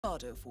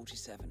Ardo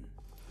 47.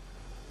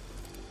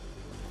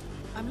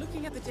 I'm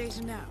looking at the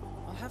data now.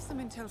 I'll have some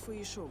intel for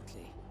you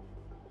shortly.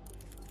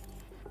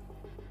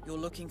 You're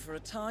looking for a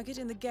target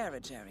in the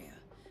garage area.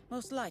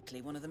 Most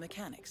likely one of the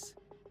mechanics.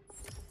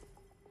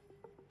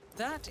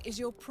 That is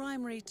your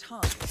primary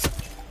target.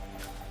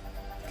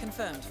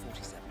 Confirmed,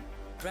 47.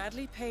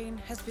 Bradley Payne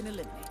has been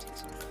eliminated.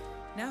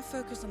 Now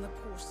focus on the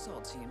poor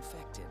sods he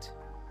infected.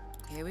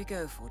 Here we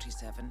go,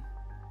 47.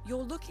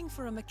 You're looking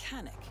for a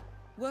mechanic,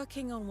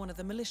 working on one of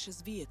the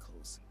militia's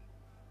vehicles.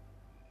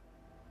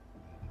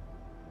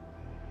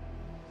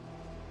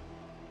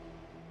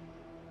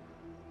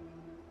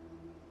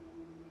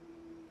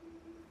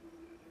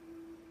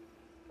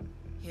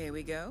 Here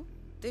we go.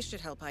 This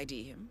should help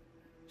ID him.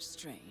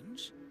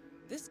 Strange.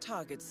 This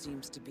target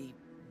seems to be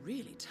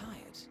really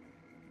tired.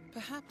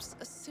 Perhaps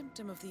a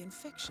symptom of the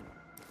infection.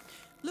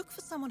 Look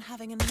for someone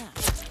having a nap.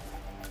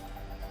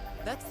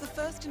 That's the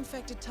first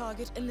infected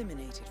target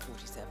eliminated,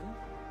 47.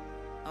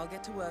 I'll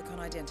get to work on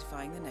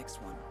identifying the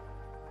next one.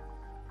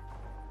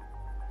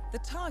 The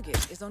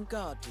target is on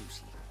guard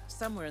duty,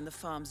 somewhere in the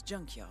farm's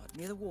junkyard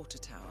near the water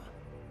tower.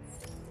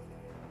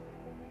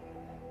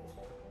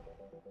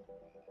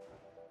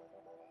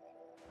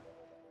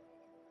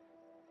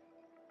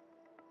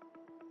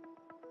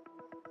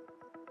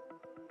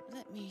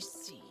 Let me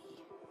see.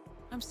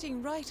 I'm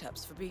seeing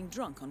write-ups for being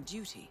drunk on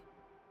duty.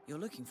 You're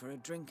looking for a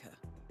drinker.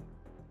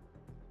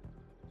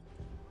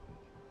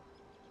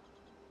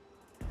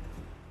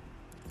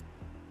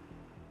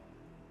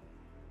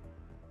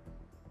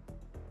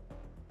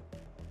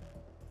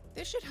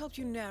 This should help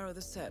you narrow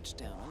the search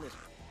down a little.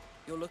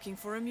 You're looking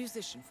for a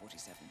musician,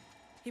 47.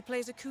 He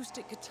plays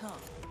acoustic guitar.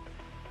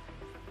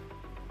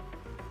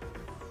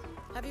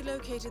 Have you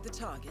located the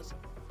target?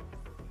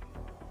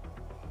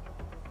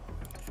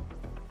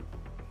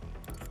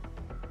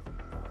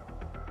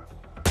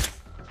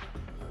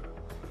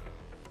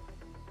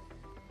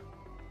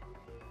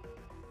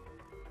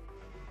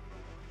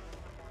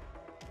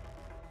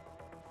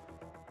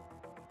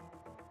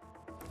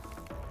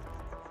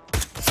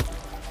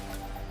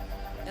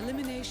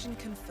 Elimination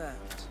confirmed.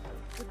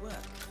 Good work.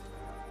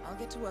 I'll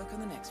get to work on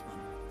the next one.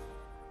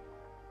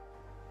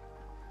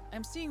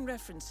 I'm seeing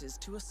references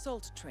to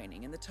assault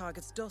training in the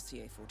target's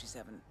dossier,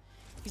 47.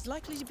 He's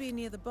likely to be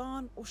near the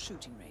barn or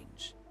shooting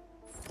range.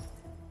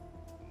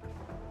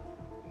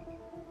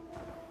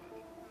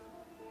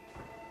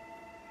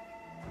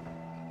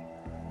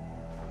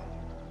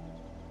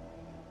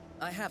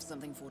 I have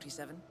something,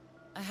 47.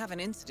 I have an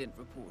incident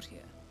report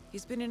here.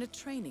 He's been in a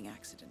training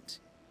accident.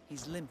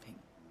 He's limping.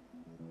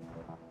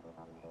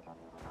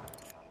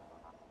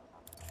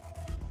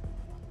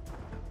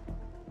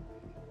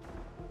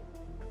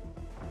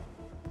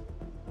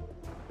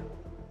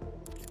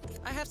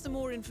 I have some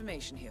more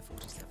information here,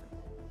 47.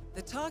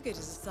 The target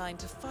is assigned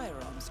to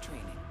firearms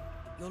training.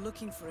 You're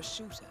looking for a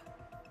shooter.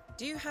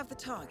 Do you have the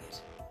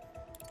target?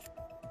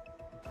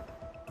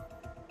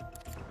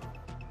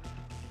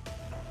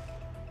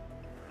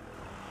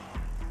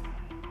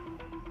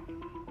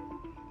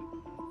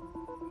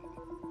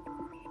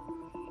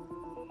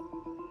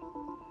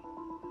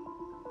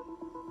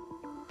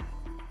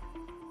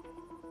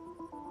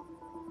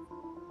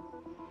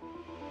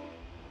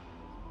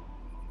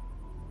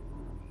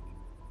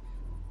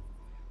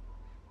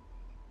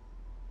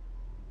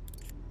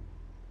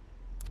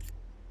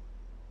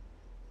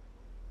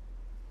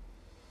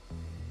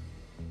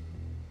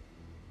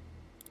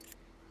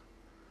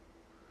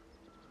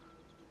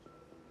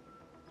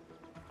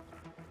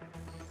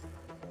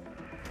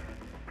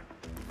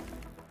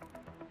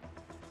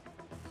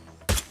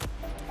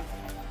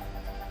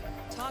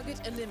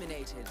 Target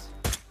eliminated.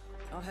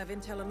 I'll have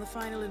intel on the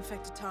final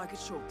infected target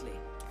shortly.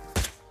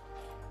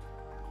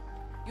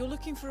 You're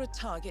looking for a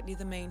target near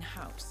the main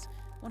house.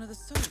 One of the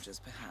soldiers,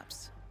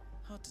 perhaps.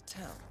 Hard to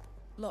tell.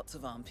 Lots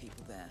of armed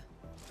people there.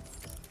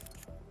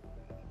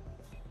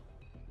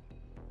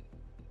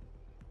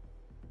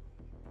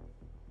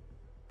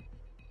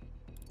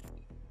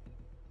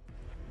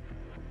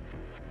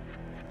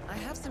 I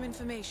have some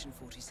information,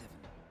 47.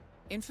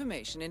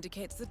 Information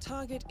indicates the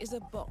target is a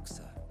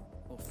boxer.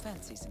 Or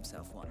fancies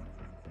himself one.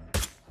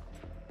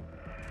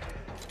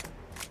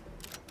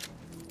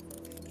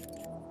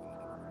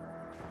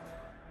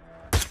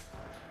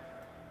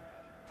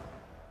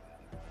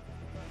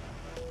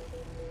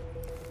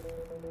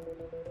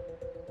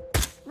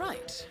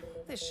 Right,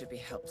 this should be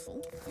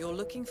helpful. You're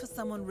looking for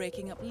someone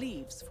raking up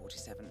leaves,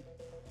 47.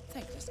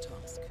 Thankless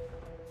task.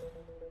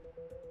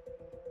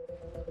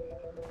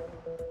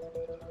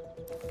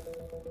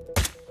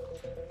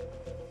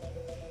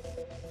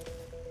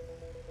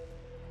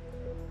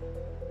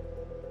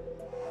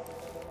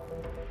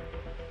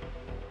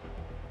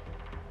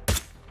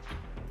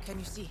 Can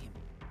you see him?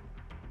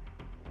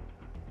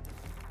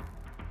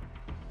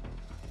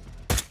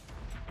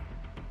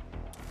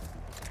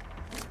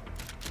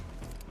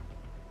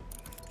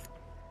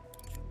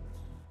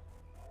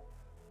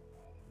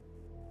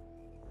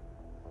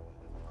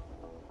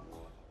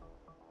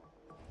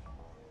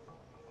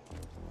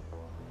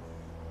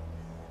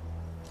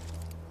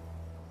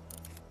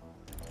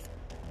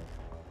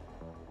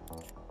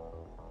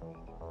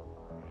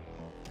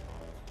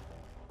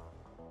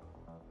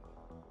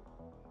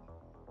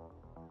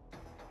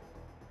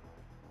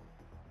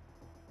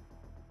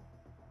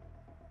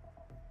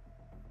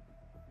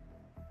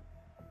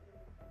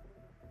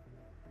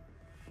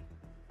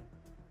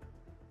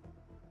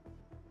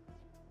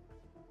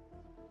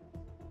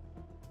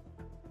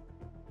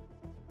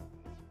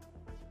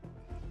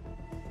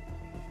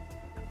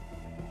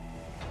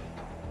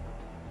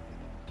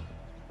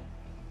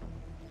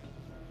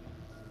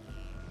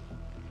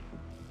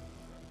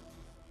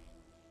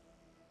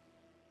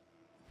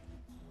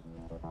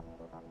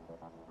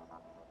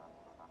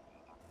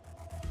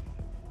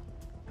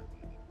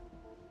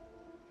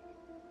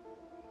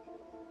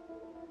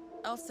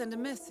 I'll send a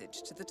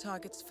message to the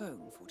target's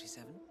phone,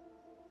 47.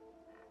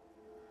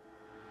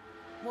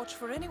 Watch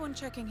for anyone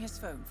checking his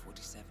phone,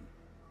 47.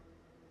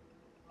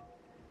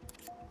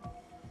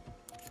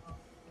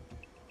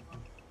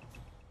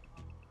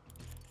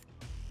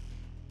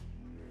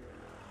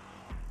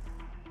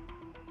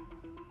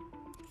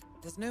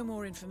 There's no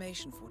more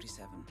information,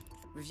 47.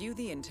 Review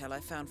the intel I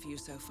found for you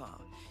so far.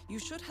 You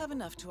should have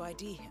enough to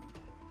ID him.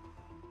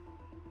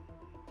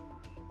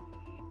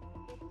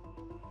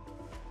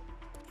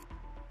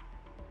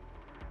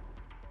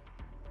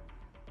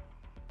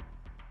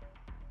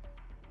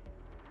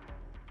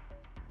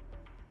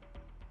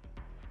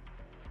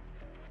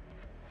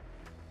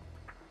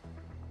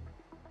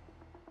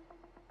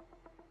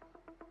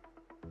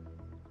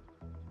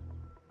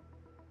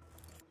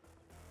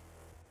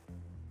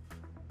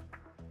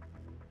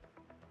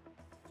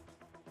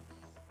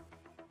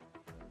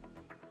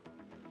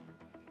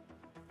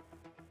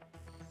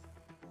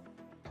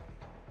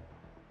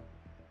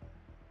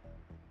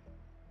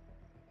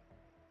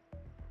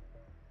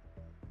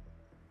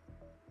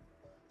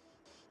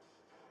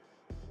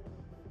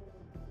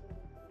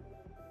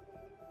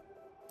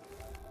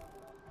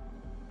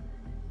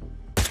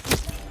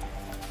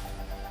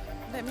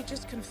 Let me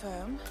just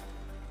confirm.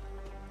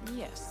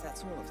 Yes,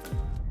 that's all of them.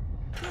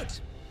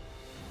 Good.